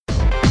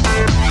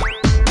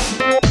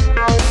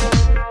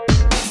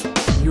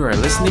You are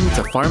listening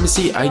to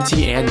Pharmacy IT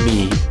and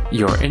Me,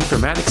 your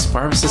informatics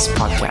pharmacist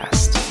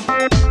podcast.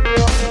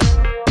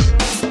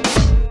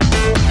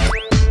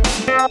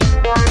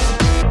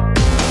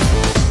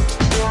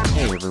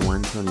 Hey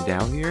everyone, Tony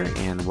Dow here,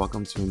 and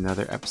welcome to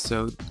another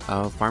episode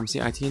of Pharmacy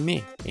IT and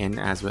Me. And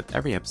as with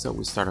every episode,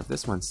 we start off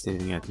this one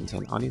stating that the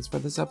intent audience for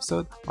this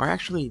episode are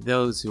actually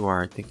those who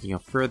are thinking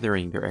of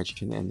furthering their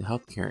education in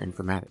healthcare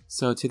informatics.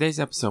 So today's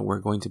episode, we're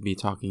going to be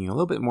talking a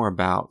little bit more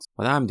about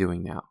what I'm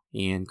doing now.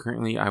 And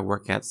currently I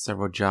work at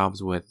several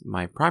jobs with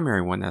my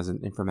primary one as an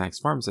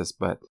informatics pharmacist,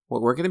 but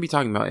what we're going to be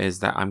talking about is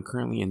that I'm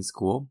currently in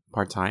school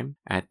part-time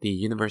at the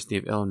University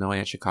of Illinois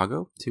at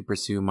Chicago to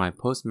pursue my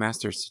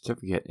postmaster's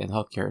certificate in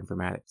healthcare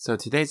informatics. So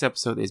today's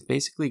episode is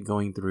basically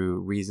going through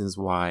reasons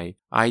why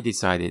I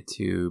decided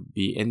to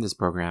be in this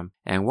program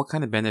and what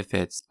kind of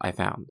benefits I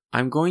found.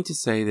 I'm going to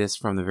say this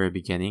from the very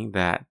beginning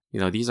that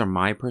these are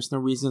my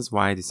personal reasons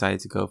why I decided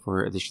to go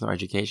for additional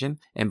education,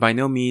 and by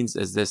no means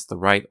is this the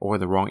right or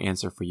the wrong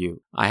answer for you.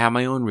 I have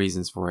my own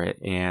reasons for it,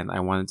 and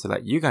I wanted to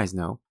let you guys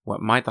know what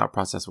my thought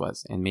process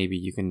was, and maybe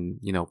you can,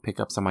 pick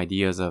up some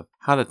ideas of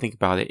how to think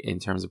about it in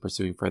terms of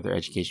pursuing further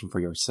education for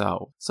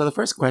yourself. So the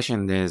first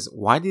question is,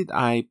 why did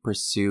I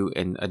pursue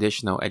an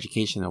additional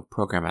educational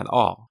program at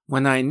all?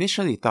 When I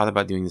initially thought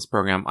about doing this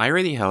program, I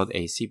already held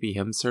a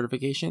CPHIM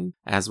certification,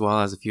 as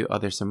well as a few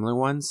other similar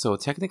ones, so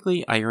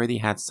technically I already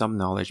had some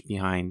knowledge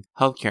behind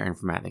healthcare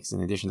informatics in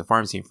addition to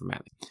pharmacy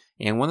informatics.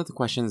 And one of the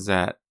questions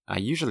that I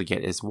usually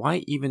get is,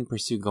 why even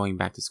pursue going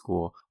back to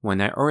school when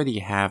I already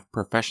have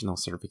professional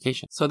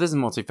certification? So this is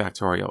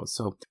multifactorial.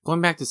 So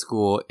going back to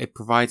school, it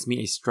provides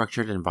me a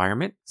structured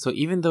environment. So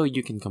even though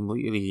you can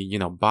completely,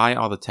 buy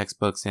all the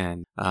textbooks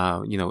and,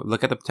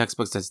 look at the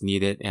textbooks that's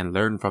needed and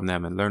learn from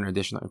them and learn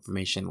additional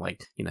information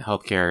like,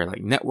 healthcare,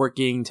 like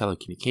networking,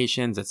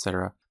 telecommunications,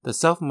 etc. The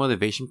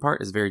self-motivation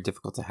part is very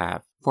difficult to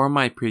have. For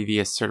my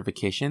previous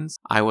certifications,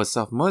 I was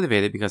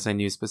self-motivated because I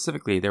knew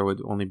specifically there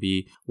would only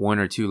be 1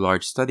 or 2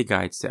 large study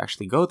guides to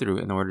actually go through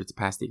in order to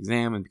pass the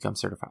exam and become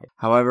certified.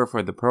 However,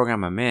 for the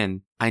program I'm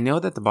in, I know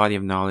that the body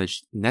of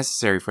knowledge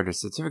necessary for the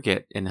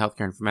certificate in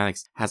healthcare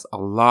informatics has a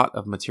lot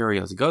of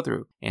material to go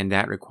through, and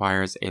that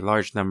requires a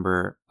large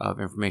number of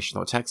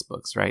informational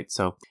textbooks, right?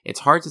 So it's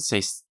hard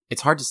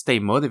to stay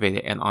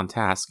motivated and on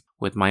task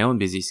with my own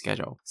busy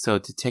schedule. So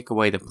to take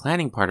away the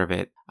planning part of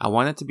it, I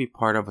wanted to be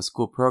part of a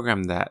school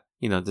program that,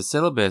 the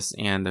syllabus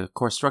and the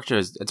course structure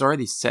it's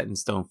already set in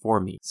stone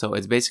for me. So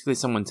it's basically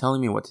someone telling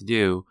me what to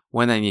do,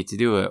 when I need to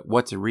do it,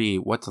 what to read,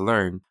 what to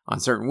learn on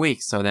certain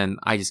weeks. So then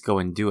I just go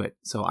and do it.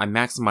 So I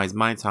maximize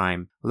my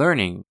time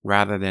learning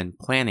rather than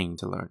planning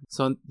to learn.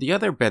 So the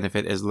other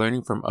benefit is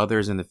learning from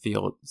others in the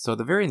field. So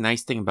the very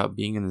nice thing about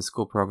being in the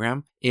school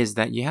program is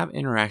that you have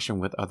interaction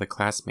with other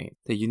classmates.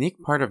 The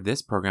unique part of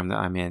this program that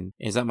I'm in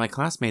is that my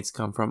classmates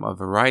come from a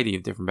variety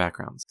of different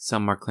backgrounds.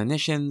 Some are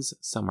clinicians,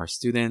 some are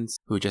students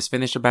who just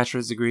finished a bachelor's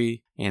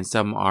degree, and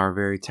some are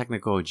very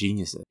technical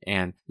geniuses.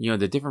 And,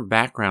 the different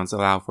backgrounds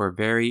allow for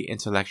very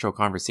intellectual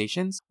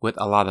conversations with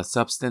a lot of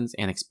substance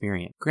and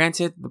experience.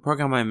 Granted, the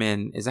program I'm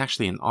in is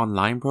actually an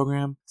online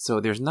program, so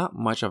there's not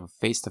much of a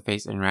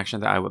face-to-face interaction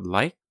that I would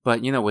like.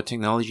 But, with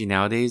technology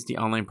nowadays, the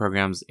online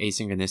program's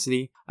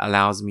asynchronicity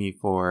allows me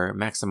for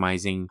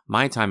maximizing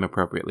my time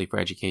appropriately for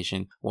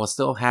education while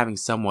still having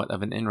somewhat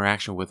of an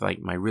interaction with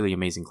my really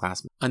amazing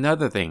classmates.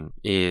 Another thing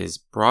is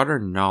broader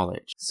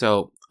knowledge.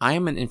 So I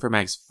am an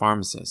informatics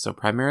pharmacist, so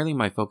primarily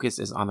my focus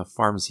is on the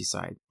pharmacy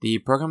side. The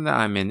program that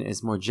I'm in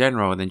is more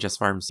general than just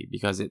pharmacy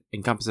because it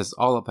encompasses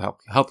all of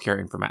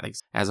healthcare informatics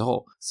as a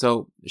whole.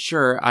 So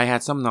sure, I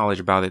had some knowledge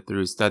about it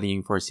through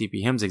studying for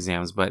CPHIMS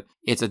exams, but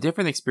it's a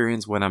different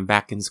experience when I'm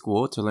back in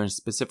school to learn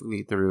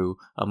specifically through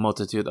a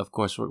multitude of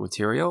coursework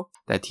material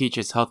that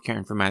teaches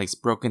healthcare informatics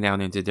broken down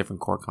into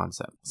different core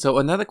concepts. So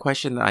another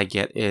question that I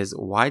get is,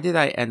 why did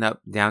I end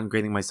up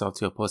downgrading myself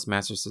to a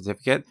postmaster's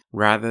certificate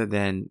rather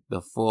than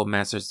the full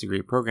master's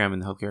degree program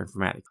in healthcare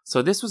informatics?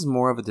 So this was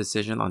more of a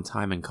decision on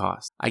time and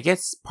cost. I get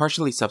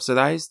partially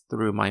subsidized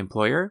through my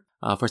employer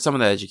for some of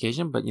the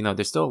education, but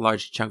there's still a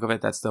large chunk of it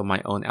that's still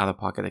my own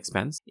out-of-pocket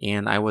expense.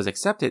 And I was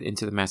accepted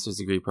into the master's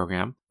degree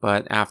program,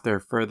 but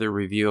after further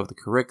review of the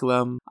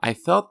curriculum, I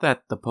felt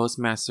that the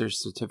postmaster's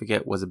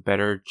certificate was a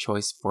better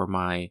choice for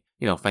my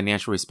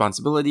financial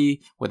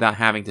responsibility without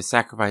having to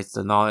sacrifice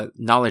the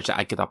knowledge that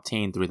I could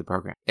obtain through the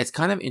program. It's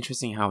kind of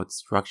interesting how it's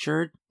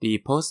structured. The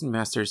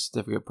postmaster's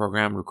certificate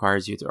program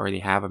requires you to already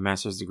have a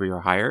master's degree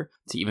or higher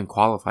to even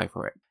qualify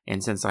for it.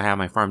 And since I have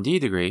my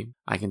PharmD degree,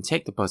 I can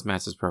take the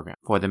postmaster's program.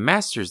 For the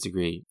master's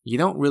degree, you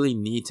don't really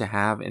need to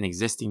have an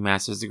existing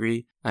master's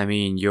degree. I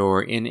mean,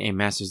 you're in a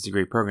master's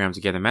degree program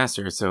to get a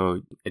master's,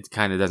 so it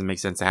kind of doesn't make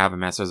sense to have a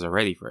master's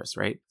already first,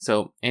 right?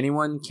 So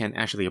anyone can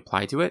actually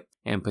apply to it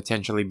and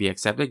potentially be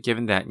accepted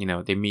given that,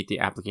 they meet the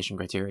application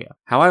criteria.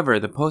 However,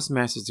 the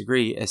postmaster's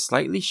degree is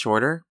slightly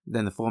shorter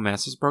than the full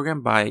master's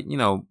program by,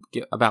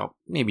 about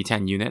maybe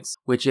 10 units,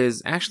 which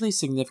is actually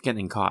significant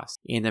in cost.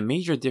 And a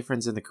major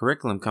difference in the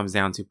curriculum comes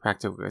down to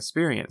practical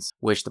experience,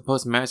 which the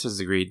postmaster's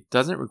degree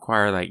doesn't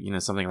require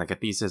something like a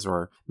thesis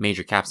or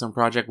major capstone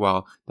project,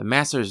 while the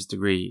master's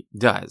degree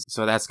does.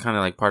 So that's kind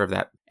of like part of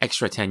that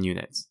extra 10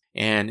 units.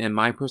 And in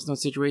my personal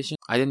situation,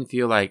 I didn't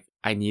feel like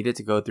I needed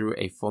to go through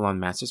a full-on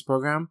master's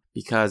program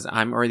because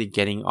I'm already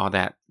getting all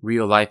that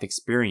real-life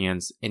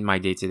experience in my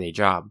day-to-day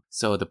job.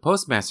 So the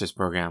postmaster's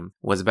program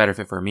was a better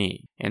fit for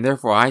me, and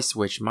therefore I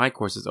switched my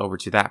courses over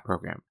to that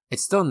program.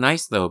 It's still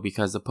nice though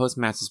because the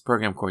postmaster's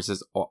program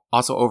courses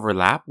also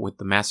overlap with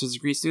the master's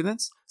degree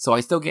students, so I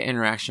still get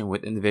interaction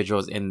with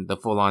individuals in the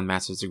full-on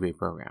master's degree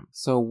program.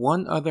 So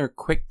one other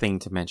quick thing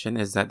to mention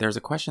is that there's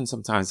a question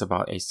sometimes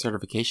about a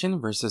certification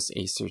versus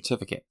a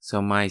certificate.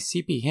 So my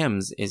CP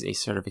HIMSS is a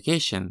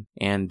certification,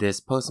 and this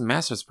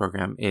postmaster's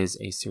program is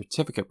a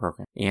certificate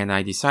program. And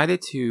I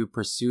decided to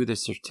pursue the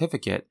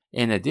certificate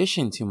in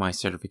addition to my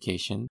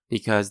certification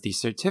because the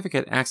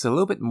certificate acts a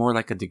little bit more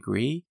like a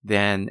degree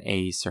than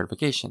a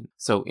certification.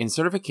 So in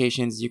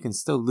certifications, you can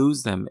still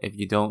lose them if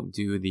you don't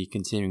do the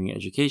continuing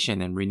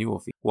education and renewal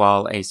fee,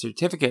 while a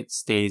certificate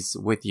stays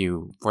with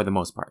you for the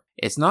most part.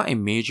 It's not a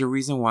major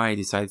reason why I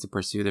decided to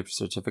pursue the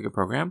certificate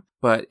program,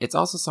 but it's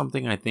also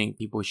something I think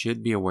people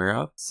should be aware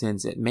of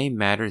since it may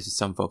matter to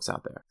some folks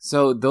out there.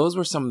 So those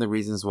were some of the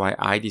reasons why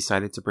I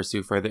decided to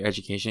pursue further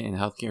education in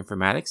healthcare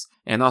informatics,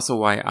 and also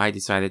why I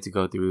decided to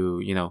go through,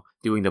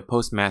 doing the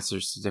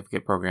postmaster's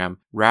certificate program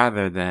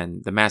rather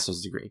than the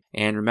master's degree.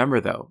 And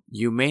remember though,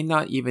 you may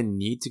not even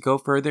need to go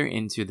further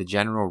into the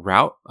general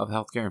route of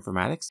healthcare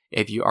informatics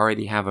if you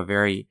already have a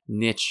very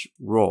niche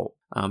role.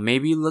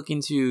 Maybe look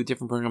into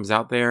different programs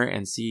out there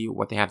and see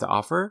what they have to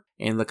offer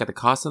and look at the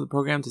cost of the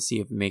program to see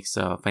if it makes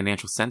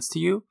financial sense to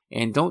you.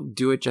 And don't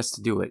do it just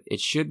to do it. It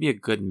should be a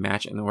good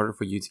match in order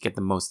for you to get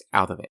the most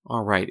out of it.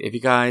 Alright, if you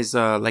guys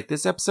like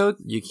this episode,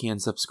 you can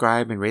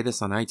subscribe and rate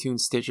us on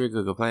iTunes, Stitcher,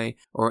 Google Play,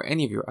 or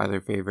any of your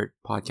other favorite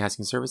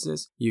podcasting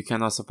services. You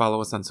can also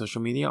follow us on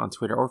social media on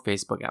Twitter or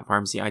Facebook at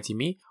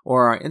PharmacyITme,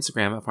 or our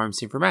Instagram at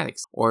Pharmacy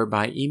Informatics, or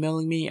by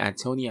emailing me at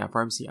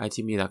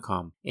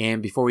tony@pharmacyitme.com.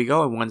 And before we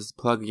go, I wanted to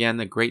plug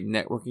again a great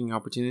networking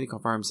opportunity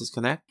called Pharmacist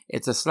Connect.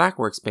 It's a Slack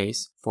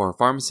workspace for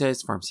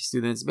pharmacists, pharmacy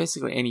students,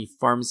 basically any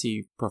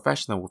pharmacy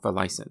professional with a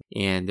license.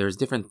 And there's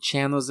different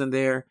channels in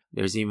there.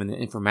 There's even an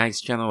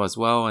informatics channel as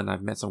well, and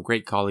I've met some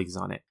great colleagues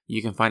on it.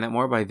 You can find out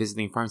more by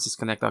visiting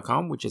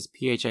pharmacistconnect.com, which is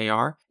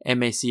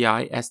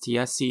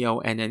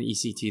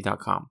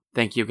PharmacistConnect.com.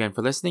 Thank you again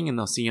for listening, and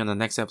I'll see you on the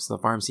next episode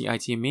of Pharmacy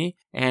IT and Me.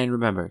 And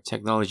remember,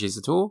 technology is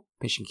a tool,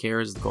 patient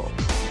care is the goal.